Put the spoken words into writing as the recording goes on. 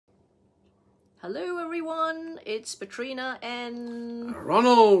Hello everyone, it's Petrina and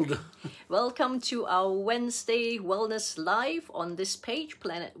Ronald. welcome to our Wednesday Wellness Live on this page,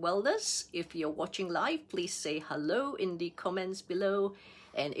 Planet Wellness. If you're watching live, please say hello in the comments below.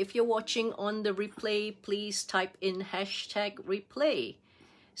 And if you're watching on the replay, please type in #replay.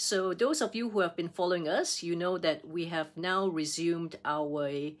 So those of you who have been following us, you know that we have now resumed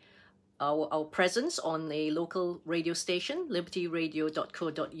our presence on a local radio station,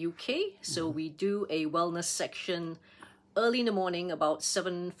 libertyradio.co.uk. So we do a wellness section early in the morning, about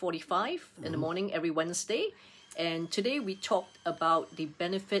 7:45 in the morning every Wednesday. And today we talked about the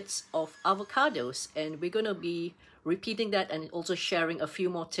benefits of avocados, and we're going to be repeating that and also sharing a few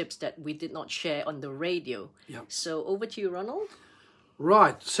more tips that we did not share on the radio. Yep. So over to you, Ronald.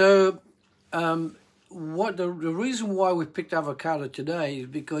 Right. So what the reason why we picked avocado today is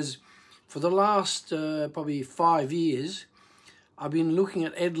because for the last probably 5 years, I've been looking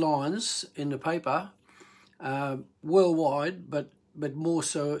at headlines in the paper worldwide, but more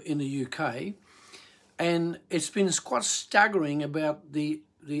so in the UK. And it's been quite staggering about the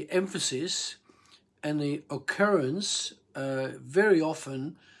emphasis and the occurrence very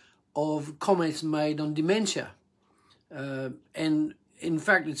often of comments made on dementia. And in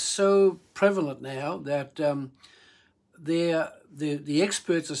fact, it's so prevalent now that the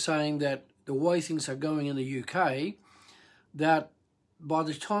experts are saying that the way things are going in the UK, that by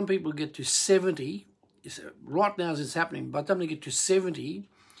the time people get to 70, right now as it's happening, by the time they get to 70,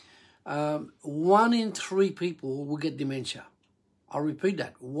 1 in 3 people will get dementia. I'll repeat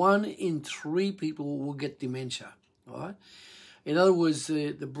that. 1 in 3 people will get dementia. All right. In other words,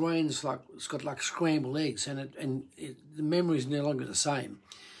 the brain's it's got like scrambled eggs, and the memory is no longer the same.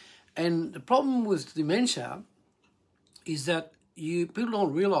 And the problem with dementia is that people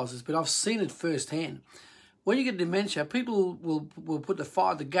don't realise this, but I've seen it firsthand. When you get dementia, people will put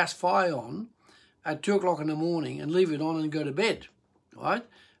the gas fire on at 2 o'clock in the morning and leave it on and go to bed, right?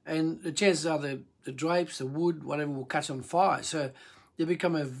 And the chances are the drapes, the wood, whatever, will catch on fire. So they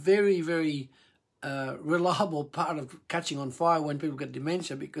become a very, very reliable part of catching on fire when people get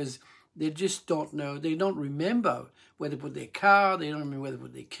dementia, because they just don't know, they don't remember where they put their car, they don't remember where they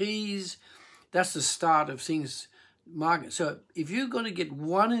put their keys. That's the start of things. So if you're going to get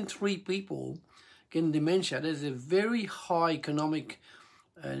 1 in 3 people getting dementia, there's a very high economic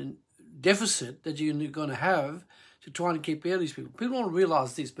deficit that you're going to have to try and keep out of these people. People don't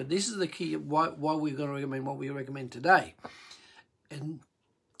realise this, but this is the key why we're going to recommend what we recommend today. And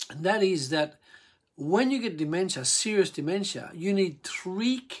that is that when you get dementia, serious dementia, you need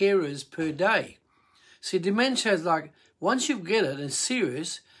 3 carers per day. See, dementia is like, once you get it and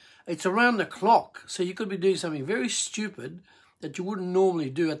serious, it's around the clock. So you could be doing something very stupid that you wouldn't normally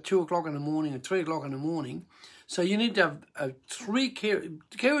do at 2 o'clock in the morning or 3 o'clock in the morning. So you need to have 3 carers.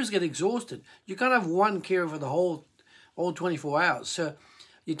 Carers get exhausted. You can't have 1 carer for the whole 24 hours. So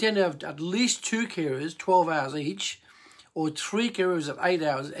you tend to have at least 2 carers, 12 hours each, or 3 carers at 8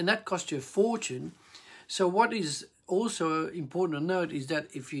 hours, and that costs you a fortune. So what is also important to note is that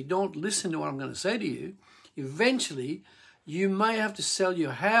if you don't listen to what I'm going to say to you, eventually you may have to sell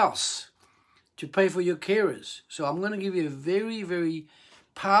your house to pay for your carers. So I'm going to give you a very, very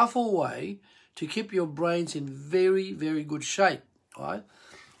powerful way to keep your brains in very, very good shape, right?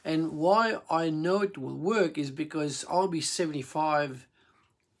 And why I know it will work is because I'll be 75,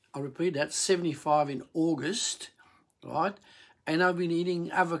 I'll repeat that, 75 in August, right? And I've been eating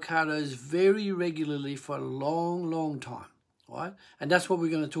avocados very regularly for a long, long time, right? And that's what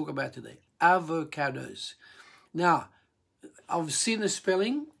we're going to talk about today, avocados. Now, I've seen the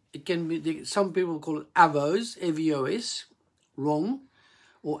spelling. It can be, some people call it avos, A-V-O-S, wrong,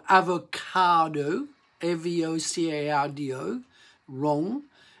 or avocado, A-V-O-C-A-R-D-O, wrong.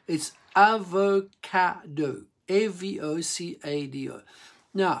 It's avocado, A-V-O-C-A-D-O.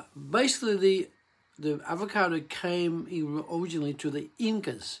 Now, basically, the avocado came originally to the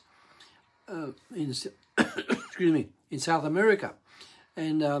Incas in South America,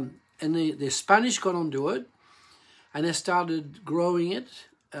 and the Spanish got onto it, and they started growing it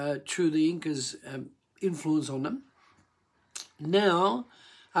through the Incas' influence on them. Now,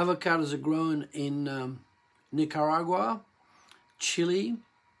 avocados are grown in Nicaragua, Chile,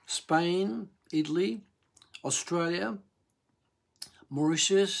 Spain, Italy, Australia,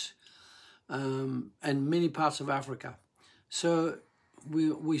 Mauritius, and many parts of Africa. So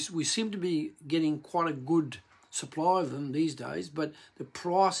we seem to be getting quite a good supply of them these days, but the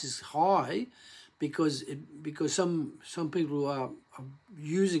price is high because some people are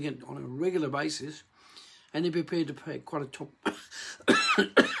using it on a regular basis, and they're prepared to pay quite a top.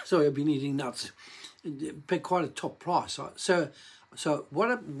 Sorry, I've been eating nuts. Pay quite a top price. So So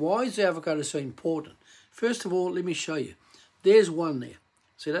why is the avocado so important? First of all, let me show you. There's one there.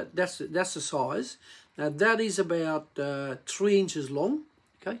 See that? That's the size. Now that is about 3 inches long.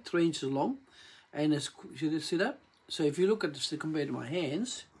 Okay, 3 inches long, and it's, see that? So if you look at this compared to my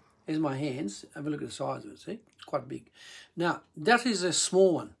hands, here's my hands. Have a look at the size of it. See, it's quite big. Now that is a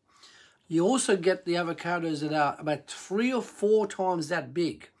small one. You also get the avocados that are about 3 or 4 times that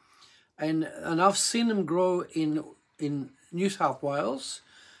big, and I've seen them grow in New South Wales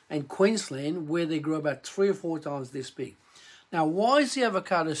and Queensland, where they grow about 3 or 4 times this big. Now, why is the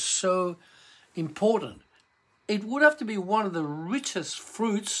avocado so important? It would have to be one of the richest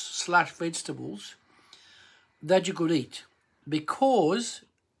fruits / vegetables that you could eat, because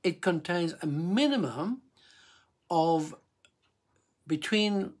it contains a minimum of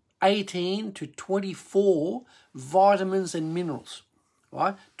between 18 to 24 vitamins and minerals.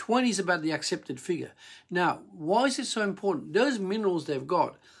 Right? 20 is about the accepted figure. Now, why is it so important? Those minerals they've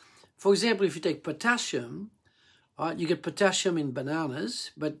got, for example, if you take potassium, right, you get potassium in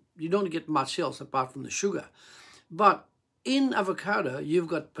bananas, but you don't get much else apart from the sugar. But in avocado, you've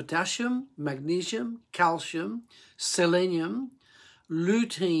got potassium, magnesium, calcium, selenium,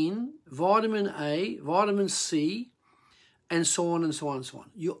 lutein, vitamin A, vitamin C, and so on and so on and so on.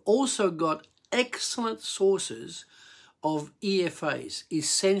 You also got excellent sources of EFAs,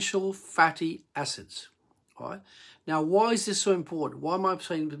 essential fatty acids. All right? Now, why is this so important? Why am I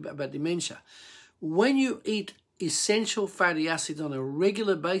saying about dementia? When you eat essential fatty acids on a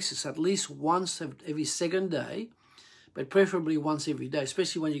regular basis, at least once every second day, but preferably once every day,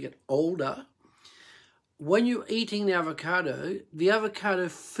 especially when you get older, when you're eating the avocado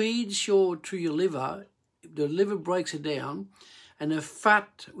feeds to your liver, the liver breaks it down, and the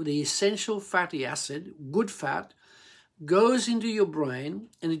fat, the essential fatty acid, good fat, goes into your brain,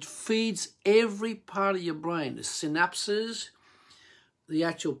 and it feeds every part of your brain, the synapses, the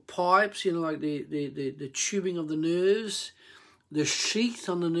actual pipes, you know, like the tubing of the nerves, the sheath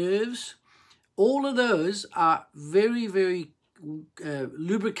on the nerves. All of those are very, very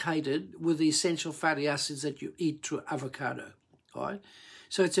lubricated with the essential fatty acids that you eat through avocado. All right?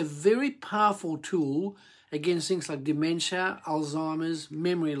 So it's a very powerful tool against things like dementia, Alzheimer's,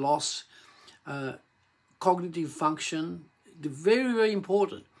 memory loss, cognitive function. Very, very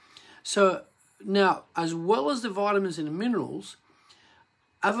important. So now, as well as the vitamins and the minerals,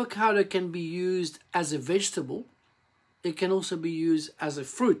 avocado can be used as a vegetable. It can also be used as a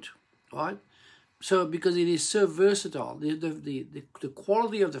fruit, right? So because it is so versatile, the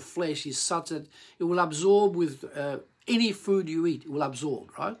quality of the flesh is such that it will absorb with any food you eat. It will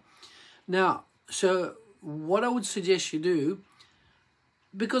absorb, right? Now, so what I would suggest you do,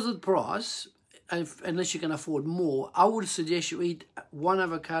 because of the price, unless you can afford more, I would suggest you eat one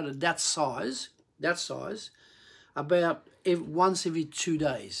avocado that size, about once every 2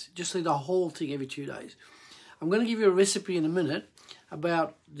 days. Just eat the whole thing every 2 days. I'm going to give you a recipe in a minute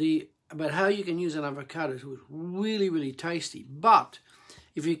about how you can use an avocado. So it's really, really tasty. But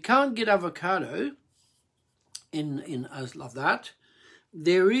if you can't get avocado in as like that,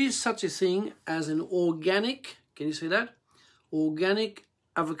 there is such a thing as an organic, can you see that? Organic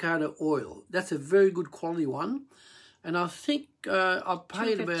avocado oil. That's a very good quality one. And I think I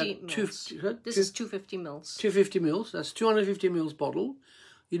paid about 250. This is 250 mils. 250 mils. That's 250 mils bottle.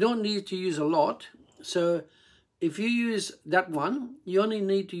 You don't need to use a lot. So if you use that one, you only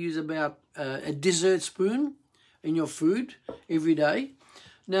need to use about a dessert spoon in your food every day.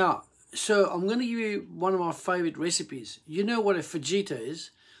 Now, so I'm going to give you one of my favorite recipes. You know what a fajita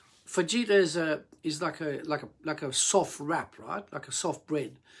is? Fajita is like a soft wrap, right? Like a soft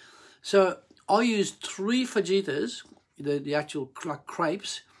bread. So I use 3 fajitas, the actual like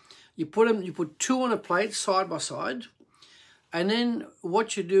crepes. You put 2 on a plate side by side, and then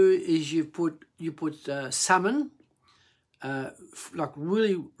what you do is you put salmon, like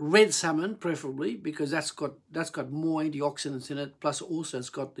really red salmon preferably, because that's got more antioxidants in it. Plus also it's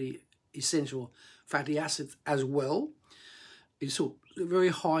got the essential fatty acids as well. It's all very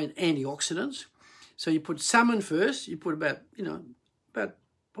high in antioxidants. So you put salmon first. You put about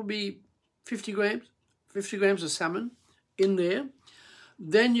probably 50 grams of salmon in there.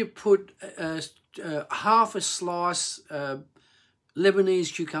 Then you put half a slice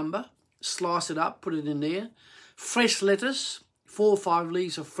Lebanese cucumber, slice it up, put it in there. Fresh lettuce, 4 or 5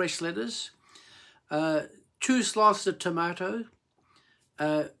 leaves of fresh lettuce. 2 slices of tomato.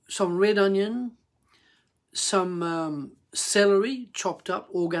 Some red onion. Some celery chopped up,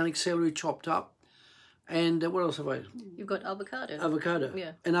 organic celery chopped up. And what else have I? You've got avocado. Avocado.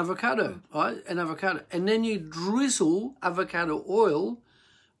 Yeah. An avocado, right? An avocado. And then you drizzle avocado oil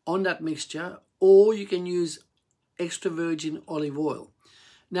on that mixture, or you can use extra virgin olive oil.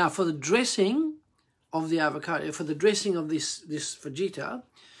 Now, for the dressing of the avocado, for the dressing of this fajita,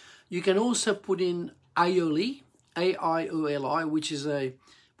 you can also put in aioli, A-I-O-L-I, which is a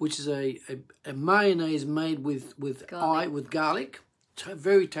mayonnaise made with garlic.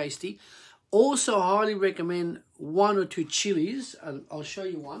 Very tasty. Also, highly recommend 1 or 2 chilies, and I'll show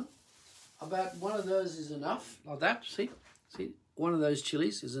you one. About one of those is enough, like that. See, one of those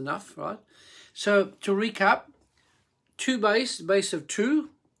chilies is enough, right? So to recap, base of 2,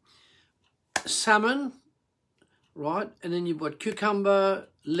 salmon, right, and then you've got cucumber,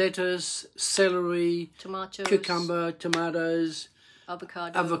 lettuce, celery, tomatoes, cucumber, tomatoes,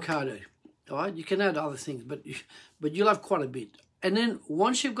 avocado. All right, you can add other things, but you'll have quite a bit. And then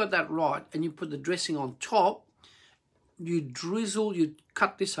once you've got that right, and you put the dressing on top, you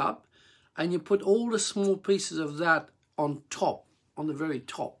cut this up, and you put all the small pieces of that on top, on the very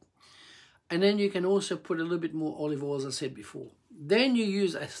top. And then you can also put a little bit more olive oil, as I said before. Then you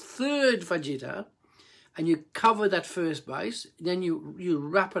use a third fajita, and you cover that first base. Then you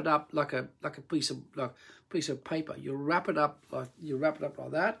wrap it up like a piece of paper. You wrap it up like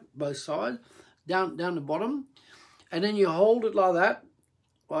that, both sides, down the bottom, and then you hold it like that.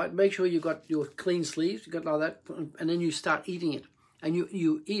 Right, make sure you got your clean sleeves. You got like that, and then you start eating it. And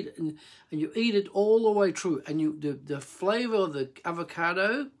you eat it, and you eat it all the way through. And the flavor of the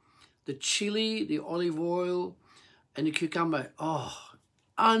avocado, the chili, the olive oil, and the cucumber,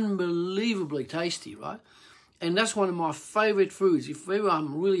 unbelievably tasty, right? And that's one of my favorite foods. If ever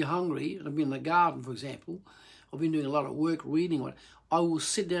I'm really hungry, and I've been in the garden, for example, I've been doing a lot of work, reading, I will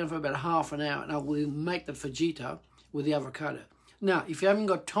sit down for about half an hour, and I will make the fajita with the avocado. Now, if you haven't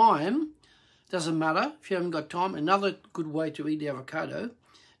got time, doesn't matter. If you haven't got time, another good way to eat the avocado,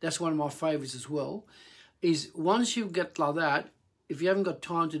 that's one of my favorites as well, is once you get like that, if you haven't got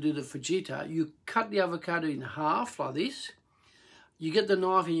time to do the fajita, you cut the avocado in half like this. You get the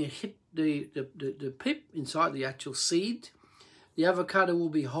knife and you hit the pip inside the actual seed. The avocado will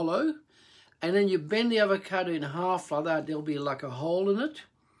be hollow. And then you bend the avocado in half like that. There'll be like a hole in it.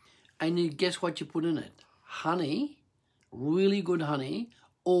 And you guess what you put in it? Honey, really good honey,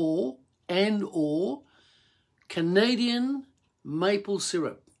 or Canadian maple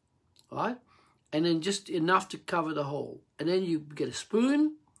syrup, right? And then just enough to cover the hole. And then you get a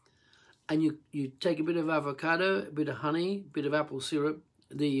spoon, and you take a bit of avocado, a bit of honey, a bit of apple syrup,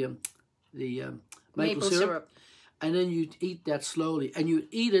 the maple syrup, and then you eat that slowly. And you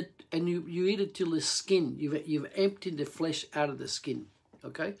eat it, and you eat it till the skin. You've emptied the flesh out of the skin.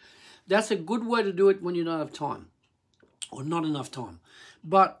 Okay, that's a good way to do it when you don't have time, or not enough time.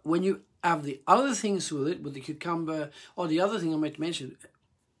 But when you have the other things with it, with the cucumber, or the other thing I meant to mention,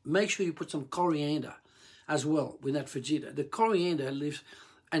 make sure you put some coriander as well with that fajita. The coriander leaves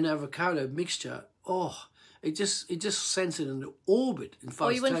an avocado mixture. It just sends it in orbit. In fact,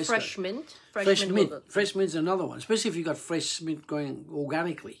 or even fresh mint. Fresh mint. Fresh mint is another one, especially if you've got fresh mint going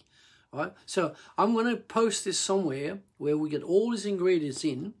organically. Right? So I'm going to post this somewhere where we get all these ingredients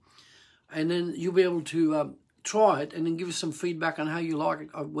in, and then you'll be able to try it and then give us some feedback on how you like it,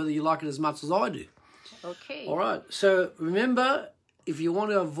 whether you like it as much as I do. Okay. All right. So remember, if you want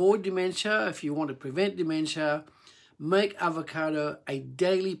to avoid dementia, if you want to prevent dementia, make avocado a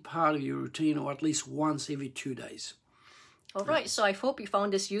daily part of your routine, or at least once every 2 days. All right. So I hope you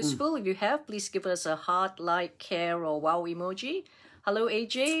found this useful. If you have, please give us a heart, like, care, or wow emoji. Hello,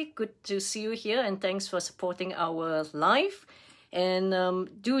 AJ. Good to see you here, and thanks for supporting our live. And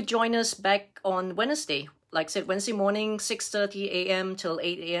do join us back on Wednesday. Like I said, Wednesday morning, 6:30 a.m. till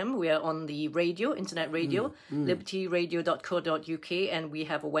 8 a.m. We are on the radio, internet radio, libertyradio.co.uk, and we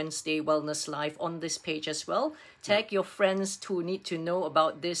have a Wednesday Wellness Live on this page as well. Tag your friends who need to know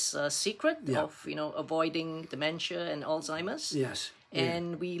about this secret of, avoiding dementia and Alzheimer's. Yes.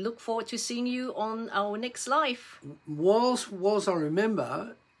 And we look forward to seeing you on our next live. Whilst I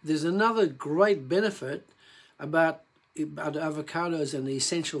remember, there's another great benefit about avocados and the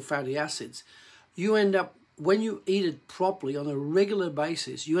essential fatty acids. You end up, when you eat it properly on a regular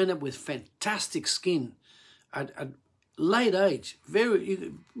basis, you end up with fantastic skin at late age,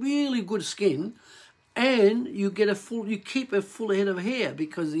 really good skin, and you keep a full head of hair,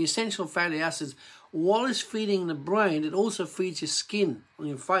 because the essential fatty acids, while it's feeding the brain, it also feeds your skin on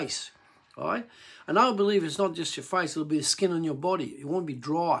your face, right? And I believe it's not just your face; it'll be the skin on your body. It won't be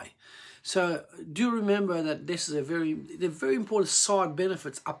dry. So do remember that this is they're very important side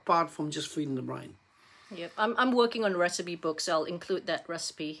benefits apart from just feeding the brain. Yep, I'm working on a recipe book, so I'll include that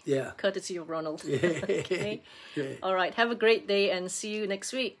recipe. Yeah. Courtesy of Ronald. Yeah. Okay. Yeah. All right. Have a great day and see you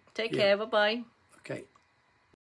next week. Take care. Bye-bye. Okay.